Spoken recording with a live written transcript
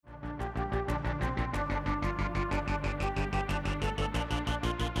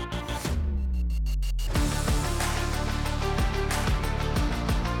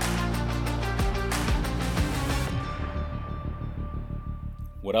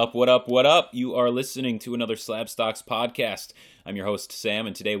What up, what up, what up? You are listening to another Slab Stocks podcast. I'm your host, Sam,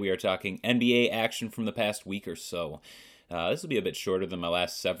 and today we are talking NBA action from the past week or so. This will be a bit shorter than my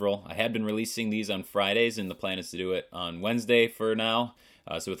last several. I had been releasing these on Fridays, and the plan is to do it on Wednesday for now.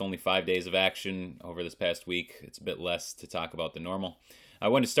 So with only 5 days of action over this past week, it's a bit less to talk about than normal. I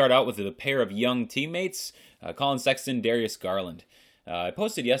want to start out with a pair of young teammates, Collin Sexton, Darius Garland. I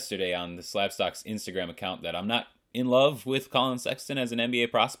posted yesterday on the Slab Stocks Instagram account that I'm not in love with Collin Sexton as an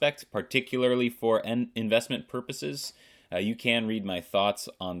NBA prospect, particularly for investment purposes. You can read my thoughts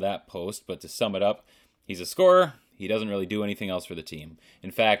on that post, but to sum it up, he's a scorer. He doesn't really do anything else for the team.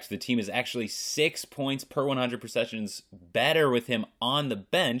 In fact, the team is actually 6 points per 100 possessions better with him on the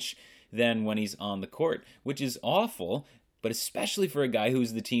bench than when he's on the court, which is awful, but especially for a guy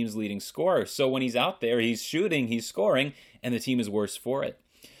who's the team's leading scorer. So when he's out there, he's shooting, he's scoring, and the team is worse for it.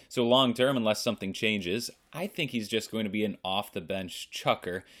 So long term, unless something changes, I think he's just going to be an off-the-bench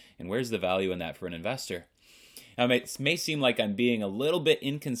chucker, and where's the value in that for an investor? Now, it may seem like I'm being a little bit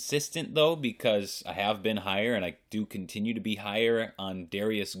inconsistent, though, because I have been higher, and I do continue to be higher on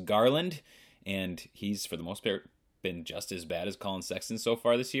Darius Garland, and he's, for the most part, been just as bad as Collin Sexton so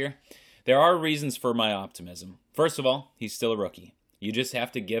far this year. There are reasons for my optimism. First of all, he's still a rookie. You just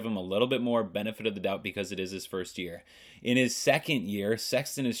have to give him a little bit more benefit of the doubt because it is his first year. In his second year,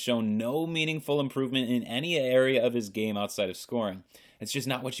 Sexton has shown no meaningful improvement in any area of his game outside of scoring. It's just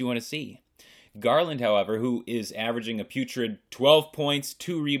not what you want to see. Garland, however, who is averaging a putrid 12 points,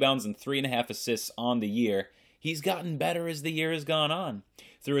 2 rebounds, and 3.5 assists on the year, he's gotten better as the year has gone on.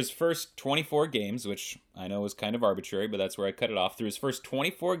 Through his first 24 games, which I know is kind of arbitrary, but that's where I cut it off. Through his first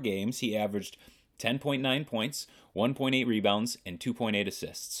 24 games, he averaged 10.9 points, 1.8 rebounds, and 2.8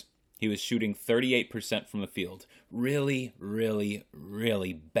 assists. He was shooting 38% from the field. Really, really,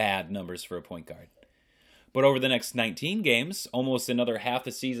 really bad numbers for a point guard. But over the next 19 games, almost another half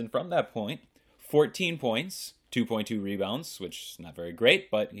the season from that point, 14 points, 2.2 rebounds, which is not very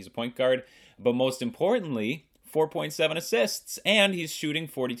great, but he's a point guard. But most importantly, 4.7 assists, and he's shooting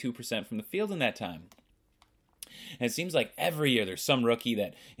 42% from the field in that time. And it seems like every year there's some rookie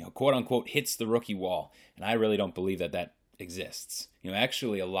that, quote unquote, hits the rookie wall. And I really don't believe that exists.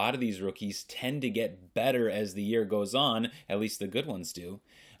 Actually, a lot of these rookies tend to get better as the year goes on, at least the good ones do.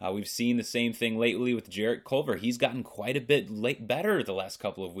 We've seen the same thing lately with Jarrett Culver. He's gotten quite a bit better the last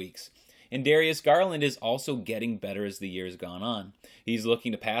couple of weeks. And Darius Garland is also getting better as the year has gone on. He's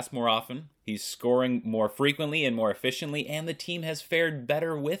looking to pass more often, he's scoring more frequently and more efficiently, and the team has fared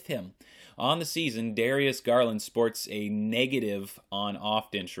better with him. On the season, Darius Garland sports a negative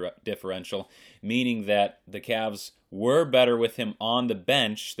on-off differential, meaning that the Cavs were better with him on the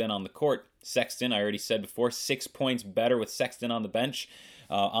bench than on the court. Sexton, I already said before, 6 points better with Sexton on the bench.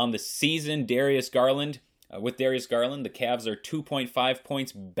 On the season, with Darius Garland, the Cavs are 2.5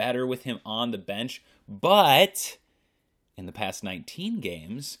 points better with him on the bench. But in the past 19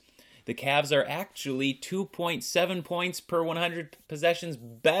 games, the Cavs are actually 2.7 points per 100 possessions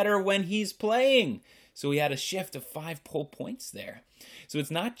better when he's playing. So we had a shift of 5 whole points there. So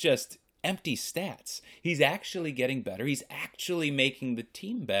it's not just empty stats. He's actually getting better. He's actually making the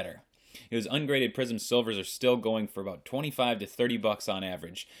team better. His ungraded Prism Silvers are still going for about $25 to $30 on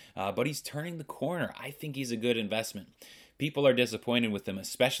average, but he's turning the corner. I think he's a good investment. People are disappointed with him,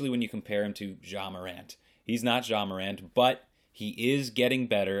 especially when you compare him to Ja Morant. He's not Ja Morant, but he is getting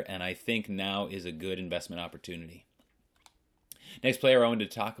better, and I think now is a good investment opportunity. Next player I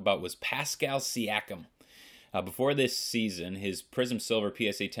wanted to talk about was Pascal Siakam. Before this season, his Prism Silver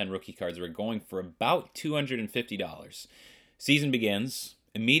PSA 10 rookie cards were going for about $250. Season begins.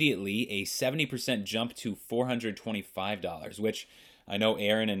 Immediately, a 70% jump to $425, which I know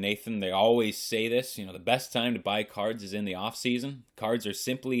Aaron and Nathan, they always say this, the best time to buy cards is in the off-season. Cards are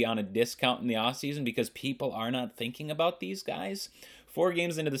simply on a discount in the off-season because people are not thinking about these guys. 4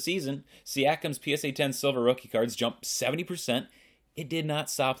 games into the season, Siakam's PSA 10 silver rookie cards jumped 70%. It did not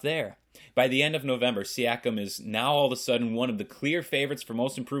stop there. By the end of November, Siakam is now all of a sudden one of the clear favorites for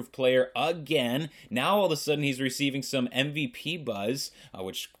most improved player again. Now all of a sudden he's receiving some MVP buzz,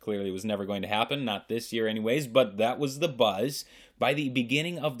 which clearly was never going to happen, not this year anyways, but that was the buzz. By the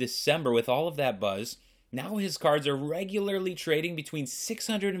beginning of December, with all of that buzz, now his cards are regularly trading between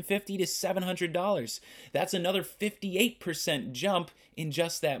 $650 to $700. That's another 58% jump in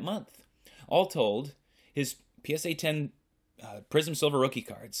just that month. All told, his PSA 10 Prism Silver rookie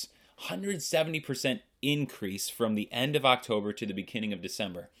cards, 170% increase from the end of October to the beginning of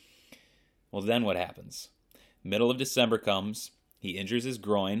December. Well, then what happens? Middle of December comes, he injures his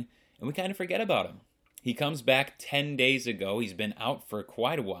groin, and we kind of forget about him. He comes back 10 days ago. He's been out for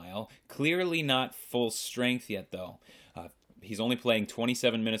quite a while. Clearly not full strength yet, though. He's only playing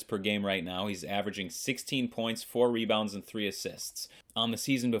 27 minutes per game right now. He's averaging 16 points, 4 rebounds, and 3 assists. On the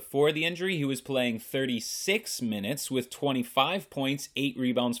season before the injury, he was playing 36 minutes with 25 points, 8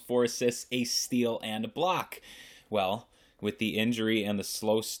 rebounds, 4 assists, a steal, and a block. Well, with the injury and the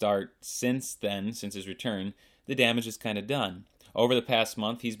slow start since then, since his return, the damage is kind of done. Over the past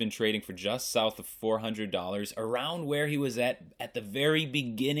month, he's been trading for just south of $400, around where he was at the very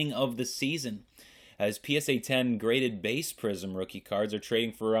beginning of the season. His PSA 10 graded base Prism rookie cards are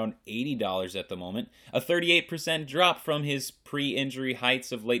trading for around $80 at the moment, a 38% drop from his pre-injury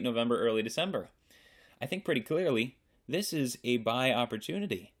heights of late November, early December. I think pretty clearly, this is a buy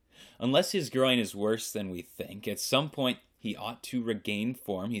opportunity. Unless his groin is worse than we think, at some point he ought to regain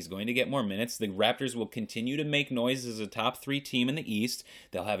form. He's going to get more minutes. The Raptors will continue to make noise as a top 3 team in the East.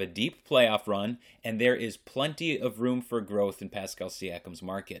 They'll have a deep playoff run, and there is plenty of room for growth in Pascal Siakam's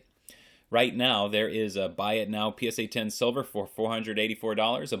market. Right now, there is a Buy It Now PSA 10 Silver for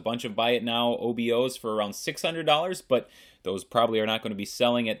 $484, a bunch of Buy It Now OBOs for around $600, but those probably are not going to be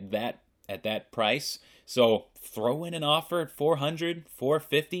selling at that price. So throw in an offer at $400,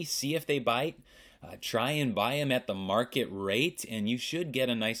 $450, see if they bite. Try and buy them at the market rate, and you should get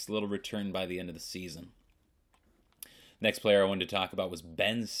a nice little return by the end of the season. Next player I wanted to talk about was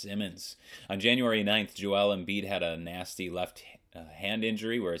Ben Simmons. On January 9th, Joel Embiid had a nasty left hand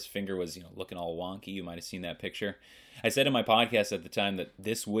injury where his finger was looking all wonky. You might have seen that picture. I said in my podcast at the time that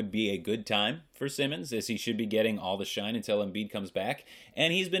this would be a good time for Simmons, as he should be getting all the shine until Embiid comes back,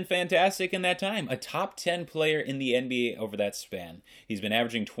 and he's been fantastic in that time. A top 10 player in the NBA over that span. He's been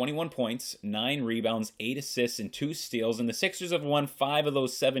averaging 21 points, 9 rebounds, 8 assists, and 2 steals, and the Sixers have won 5 of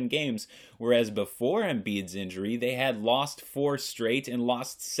those 7 games, whereas before Embiid's injury, they had lost 4 straight and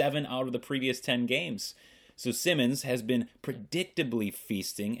lost 7 out of the previous 10 games. So Simmons has been predictably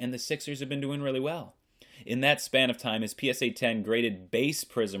feasting, and the Sixers have been doing really well. In that span of time, his PSA 10 graded base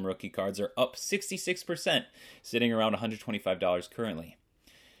Prism rookie cards are up 66%, sitting around $125 currently.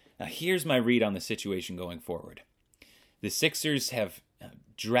 Now here's my read on the situation going forward. The Sixers have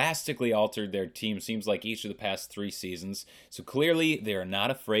drastically altered their team, seems like each of the past 3 seasons, so clearly they are not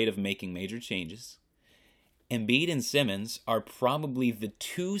afraid of making major changes. Embiid and Simmons are probably the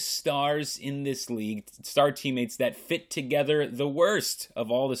 2 stars in this league, star teammates that fit together the worst of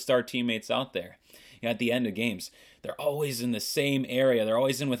all the star teammates out there. At the end of games, they're always in the same area. They're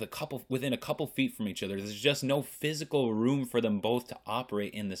always within a couple feet from each other. There's just no physical room for them both to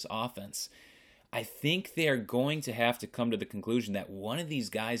operate in this offense. I think they're going to have to come to the conclusion that one of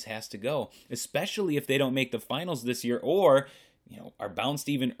these guys has to go, especially if they don't make the finals this year or are bounced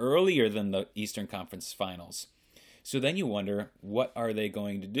even earlier than the Eastern Conference Finals. So then you wonder, what are they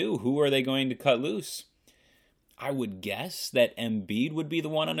going to do? Who are they going to cut loose? I would guess that Embiid would be the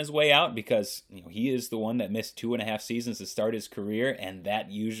one on his way out because he is the one that missed 2.5 seasons to start his career, and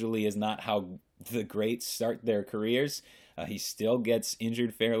that usually is not how the greats start their careers. He still gets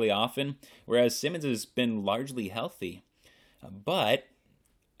injured fairly often, whereas Simmons has been largely healthy. But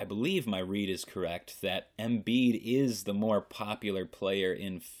I believe my read is correct that Embiid is the more popular player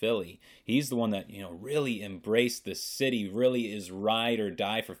in Philly. He's the one that, really embraced the city, really is ride or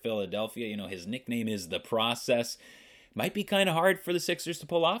die for Philadelphia. His nickname is The Process. Might be kind of hard for the Sixers to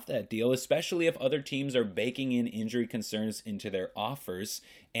pull off that deal, especially if other teams are baking in injury concerns into their offers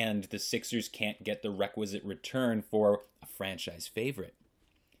and the Sixers can't get the requisite return for a franchise favorite.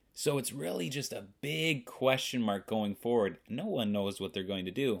 So it's really just a big question mark going forward. No one knows what they're going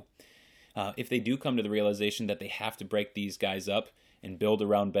to do. If they do come to the realization that they have to break these guys up and build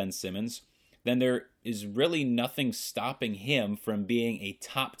around Ben Simmons, then there is really nothing stopping him from being a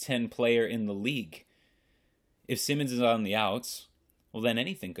top 10 player in the league. If Simmons is on the outs, well, then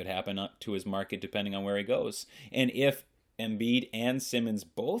anything could happen to his market depending on where he goes. And if Embiid and Simmons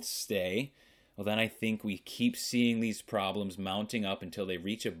both stay, well, then I think we keep seeing these problems mounting up until they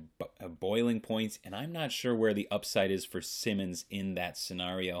reach a boiling point, and I'm not sure where the upside is for Simmons in that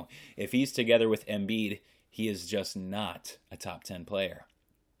scenario. If he's together with Embiid, he is just not a top 10 player.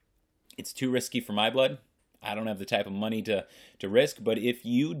 It's too risky for my blood. I don't have the type of money to risk, but if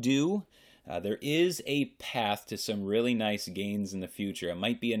you do, there is a path to some really nice gains in the future. It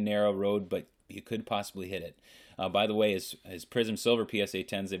might be a narrow road, but you could possibly hit it. By the way, his Prism Silver PSA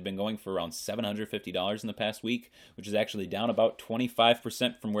 10s, they've been going for around $750 in the past week, which is actually down about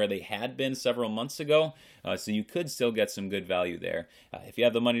 25% from where they had been several months ago. So you could still get some good value there. If you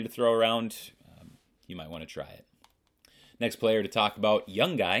have the money to throw around, you might want to try it. Next player to talk about,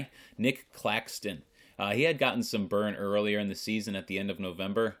 young guy, Nick Claxton. He had gotten some burn earlier in the season at the end of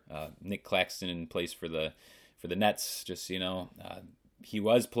November. Nick Claxton plays for the Nets, just He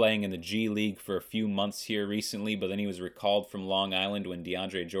was playing in the G League for a few months here recently, but then he was recalled from Long Island when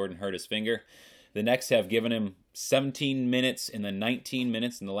DeAndre Jordan hurt his finger. The Knicks have given him 17 minutes and then 19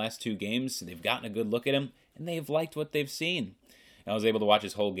 minutes in the last 2 games. So they've gotten a good look at him, and they've liked what they've seen. I was able to watch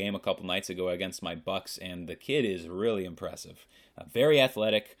his whole game a couple nights ago against my Bucks, and the kid is really impressive. Very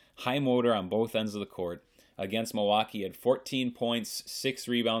athletic, high motor on both ends of the court. Against Milwaukee, he had 14 points, 6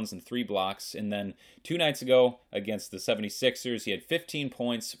 rebounds, and 3 blocks. And then 2 nights ago against the 76ers, he had 15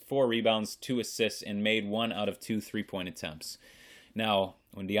 points, 4 rebounds, 2 assists, and made 1 out of 2 3-point attempts. Now,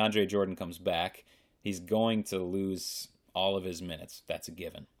 when DeAndre Jordan comes back, he's going to lose all of his minutes. That's a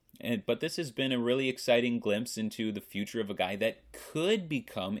given. But this has been a really exciting glimpse into the future of a guy that could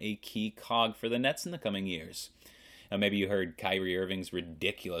become a key cog for the Nets in the coming years. Now, maybe you heard Kyrie Irving's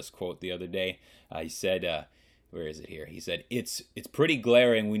ridiculous quote the other day. He said, where is it here? He said, it's pretty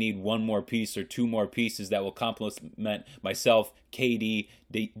glaring. We need 1 more piece or 2 more pieces that will complement myself, KD,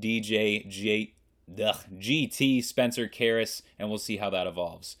 DJ, GT, Spencer, Karras, and we'll see how that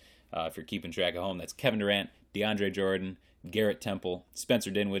evolves. If you're keeping track at home, that's Kevin Durant, DeAndre Jordan, Garrett Temple, Spencer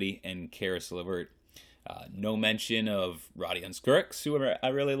Dinwiddie, and Karis LeVert. No mention of Rodion Skurks, who I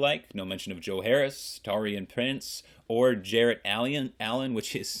really like. No mention of Joe Harris, Taurean Prince, or Jarrett Allen,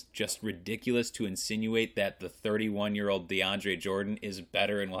 which is just ridiculous to insinuate that the 31-year-old DeAndre Jordan is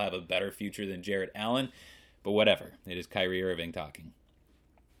better and will have a better future than Jarrett Allen. But whatever. It is Kyrie Irving talking.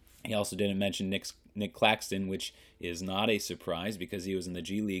 He also didn't mention Nick Claxton, which is not a surprise because he was in the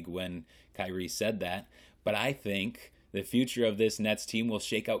G League when Kyrie said that. But I think the future of this Nets team will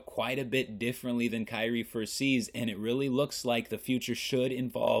shake out quite a bit differently than Kyrie foresees, and it really looks like the future should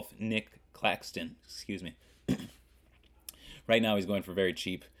involve Nick Claxton. Right now he's going for very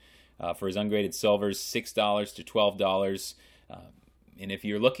cheap. For his ungraded silvers, $6 to $12. And if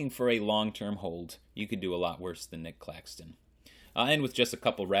you're looking for a long-term hold, you could do a lot worse than Nick Claxton. I'll end with just a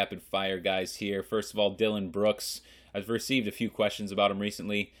couple rapid-fire guys here. First of all, Dillon Brooks. I've received a few questions about him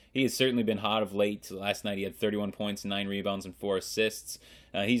recently. He has certainly been hot of late. Last night he had 31 points, 9 rebounds, and 4 assists.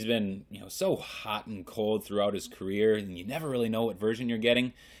 He's been so hot and cold throughout his career, and you never really know what version you're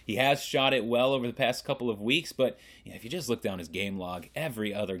getting. He has shot it well over the past couple of weeks, but if you just look down his game log,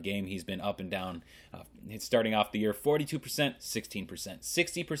 every other game he's been up and down. It's starting off the year 42%, 16%,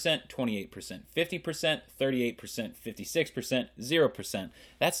 60%, 28%, 50%, 38%, 56%, 0%.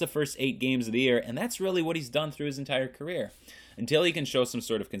 That's the first 8 games of the year, and that's really what he's done through his entire career. Until he can show some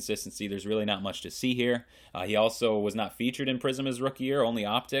sort of consistency, there's really not much to see here. He also was not featured in Prism his rookie year, only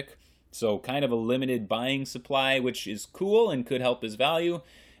Optic. So kind of a limited buying supply, which is cool and could help his value.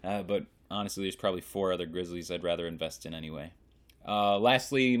 But honestly, there's probably 4 other Grizzlies I'd rather invest in anyway.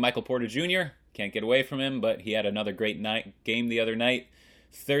 Lastly, Michael Porter Jr. Can't get away from him, but he had another great game the other night.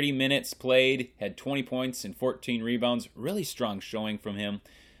 30 minutes played, had 20 points and 14 rebounds. Really strong showing from him.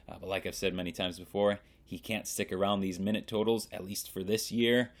 But like I've said many times before, he can't stick around these minute totals, at least for this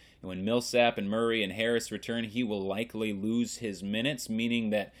year. And when Millsap and Murray and Harris return, he will likely lose his minutes,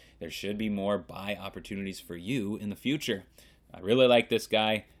 meaning that there should be more buy opportunities for you in the future. I really like this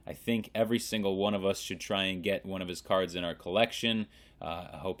guy. I think every single one of us should try and get one of his cards in our collection.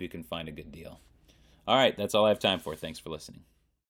 I hope you can find a good deal. All right, that's all I have time for. Thanks for listening.